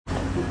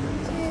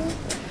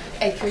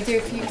Hey, can we do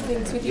a few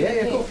things with you?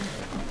 Yeah, cool.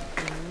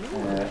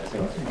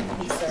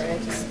 Sorry, I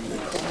just...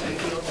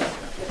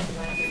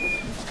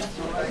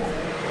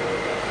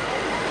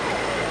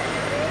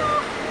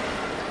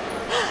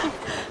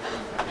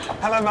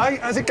 Hello, mate.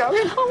 How's it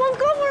going? Oh, my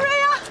God,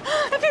 Maria!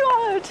 Have you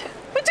heard?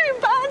 We're doing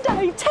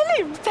Band-Aid. Tell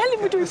him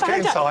we're doing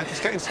Band-Aid. Let's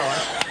get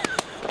inside.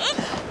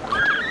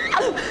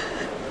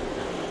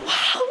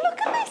 Wow, look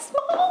at this,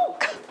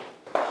 Mark!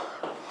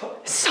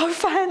 So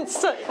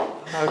fancy.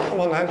 No, come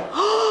on, then.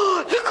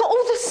 Look at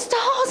all the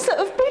stars that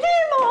have been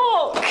here,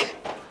 Mark!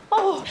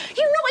 Oh,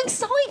 you're not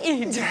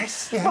excited?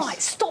 Yes. Right,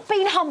 stop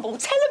being humble.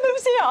 Tell them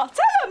who's here.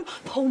 Tell them.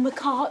 Paul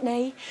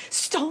McCartney,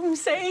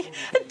 Stormzy,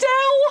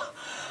 Adele.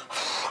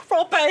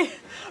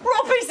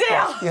 Robbie's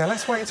here. Yeah,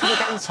 let's wait until we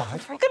get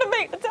inside. We're going to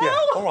meet Adele.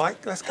 Yeah, all right,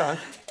 let's go.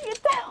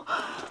 Adele.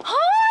 Hi.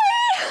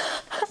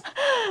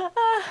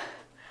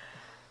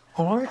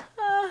 All right.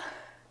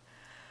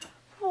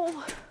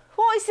 Oh,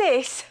 what is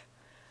this?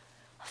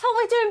 I thought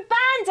we were doing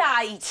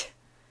Band-Aid.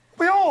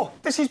 We are.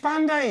 This is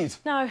Band-Aid.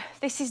 No,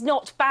 this is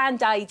not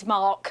Band-Aid,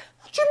 Mark.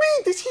 What do you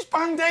mean? This is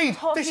Band-Aid.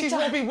 What have This you is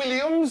done? Robbie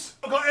Williams.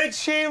 We've got Ed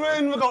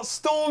Sheeran, we've got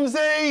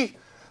Stormzy,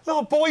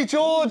 little Boy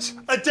George,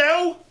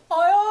 Adele.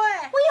 Oi.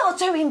 We are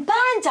doing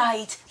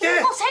Band-Aid. Yeah.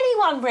 Not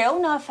anyone real,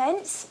 no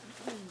offence.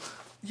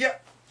 Yeah.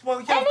 Well,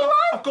 yeah. Anyone?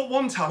 I've got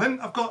one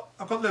talent. I've got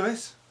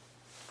Lewis.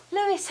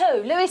 Lewis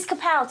who? Lewis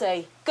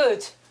Capaldi.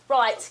 Good.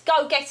 Right,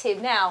 go get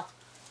him now.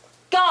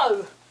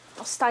 Go.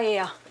 I'll stay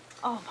here.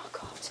 Oh my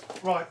God.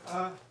 Right.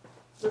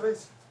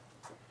 Lewis.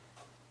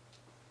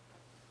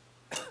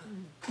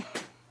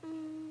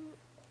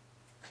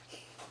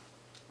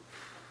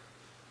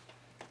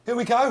 Here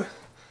we go.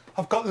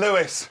 I've got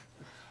Lewis.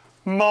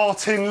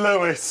 Martin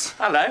Lewis.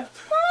 Hello.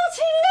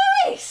 Martin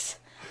Lewis!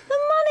 The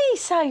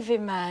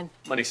money-saving man.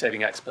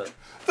 Money-saving expert.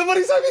 The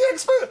money-saving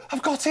expert.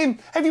 I've got him.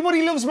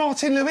 Everybody loves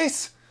Martin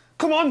Lewis.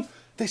 Come on.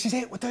 This is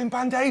it. We're doing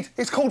Band-Aid.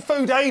 It's called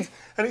Food Aid,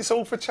 and it's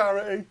all for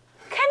charity.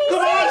 Can he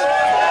Come sing? on.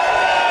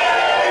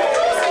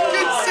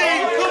 Good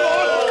sing. Come on.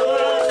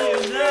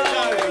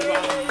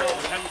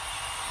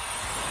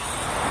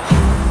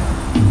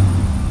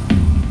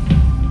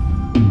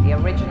 The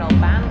original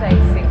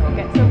Band-Aid single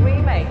gets a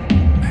remake.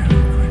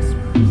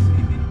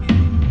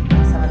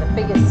 Some of the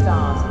biggest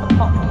stars of the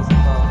pop music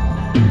world.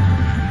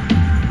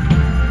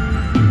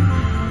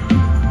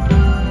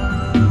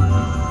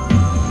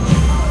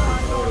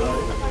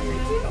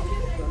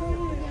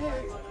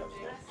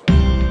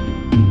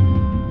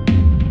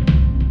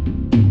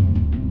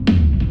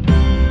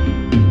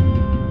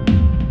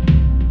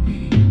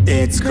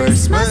 It's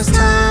Christmas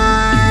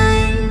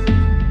time.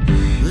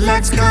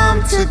 Let's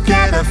come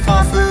together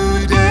for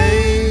Food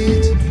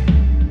Aid.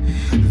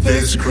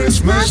 This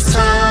Christmas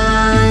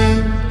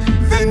time,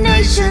 the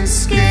nation's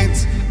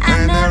skint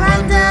and they're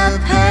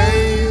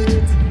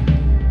underpaid.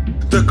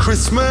 The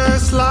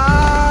Christmas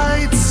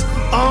lights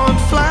aren't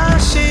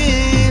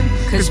flashing,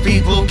 'cause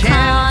people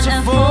can't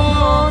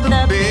afford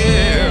the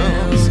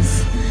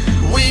bills.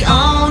 We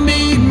all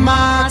need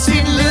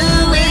Martin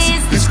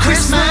Lewis this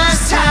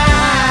Christmas time.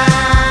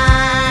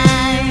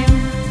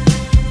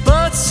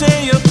 But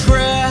say a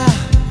prayer.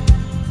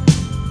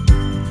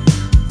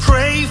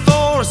 Pray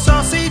for a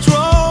sausage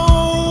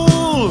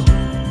roll.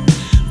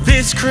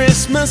 This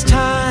Christmas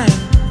time,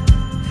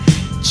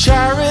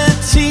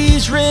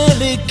 charity's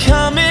really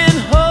coming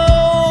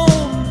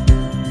home.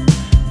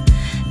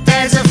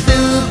 There's a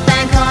food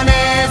bank on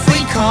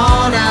every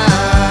corner,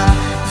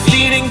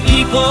 Feeding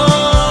people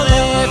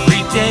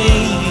every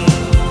day.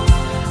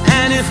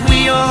 And if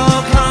we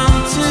all come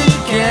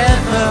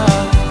together,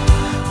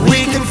 we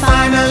can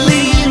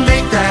finally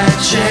make that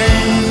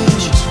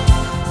change.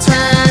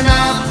 Turn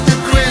up the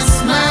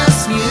Christmas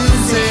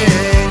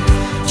music,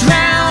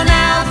 drown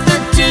out the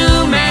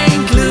doom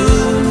and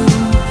gloom.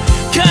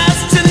 'cause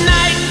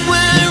tonight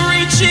we're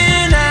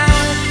reaching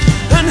out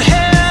and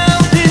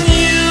helping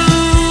you.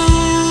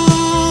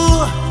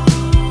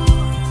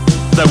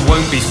 There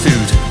won't be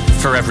food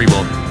for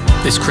everyone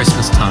this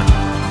Christmas time.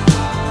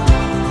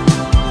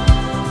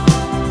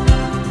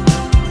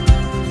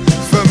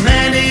 For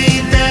many,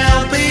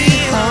 they'll be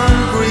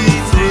hungry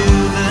through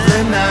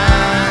the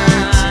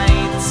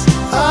night.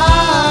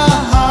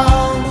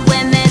 Oh,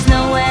 When there's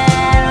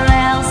nowhere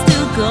else to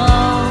go.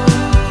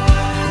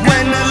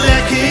 when the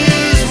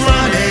lecky's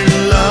running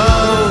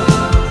low,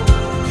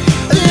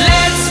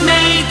 let's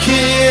make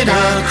it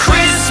a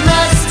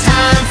Christmas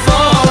time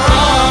for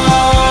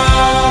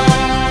all.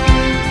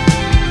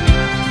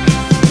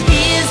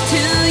 Here's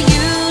to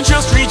you.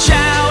 Just reach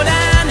out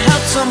and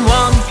help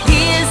someone.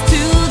 Here's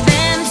to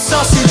them.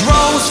 Sausage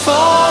rolls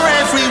for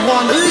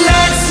everyone.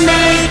 Let's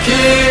make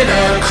it